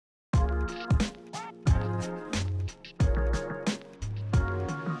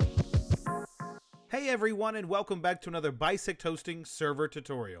Hey everyone, and welcome back to another Bisect Hosting server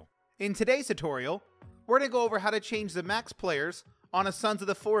tutorial. In today's tutorial, we're going to go over how to change the max players on a Sons of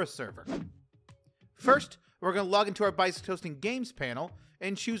the Forest server. First, we're going to log into our Bisect Hosting Games panel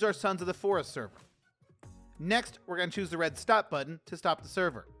and choose our Sons of the Forest server. Next, we're going to choose the red stop button to stop the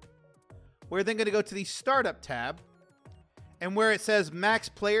server. We're then going to go to the Startup tab, and where it says max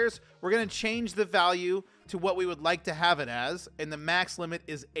players, we're going to change the value to what we would like to have it as, and the max limit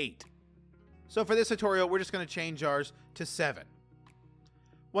is 8. So for this tutorial, we're just going to change ours to 7.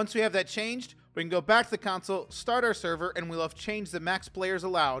 Once we have that changed, we can go back to the console, start our server, and we'll have changed the max players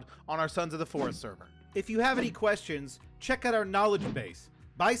allowed on our Sons of the Forest server. If you have any questions, check out our knowledge base,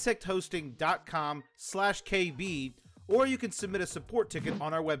 bisecthosting.com/KB, or you can submit a support ticket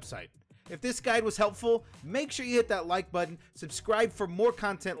on our website. If this guide was helpful, make sure you hit that like button, subscribe for more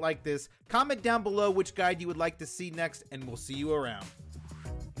content like this, comment down below which guide you would like to see next, and we'll see you around.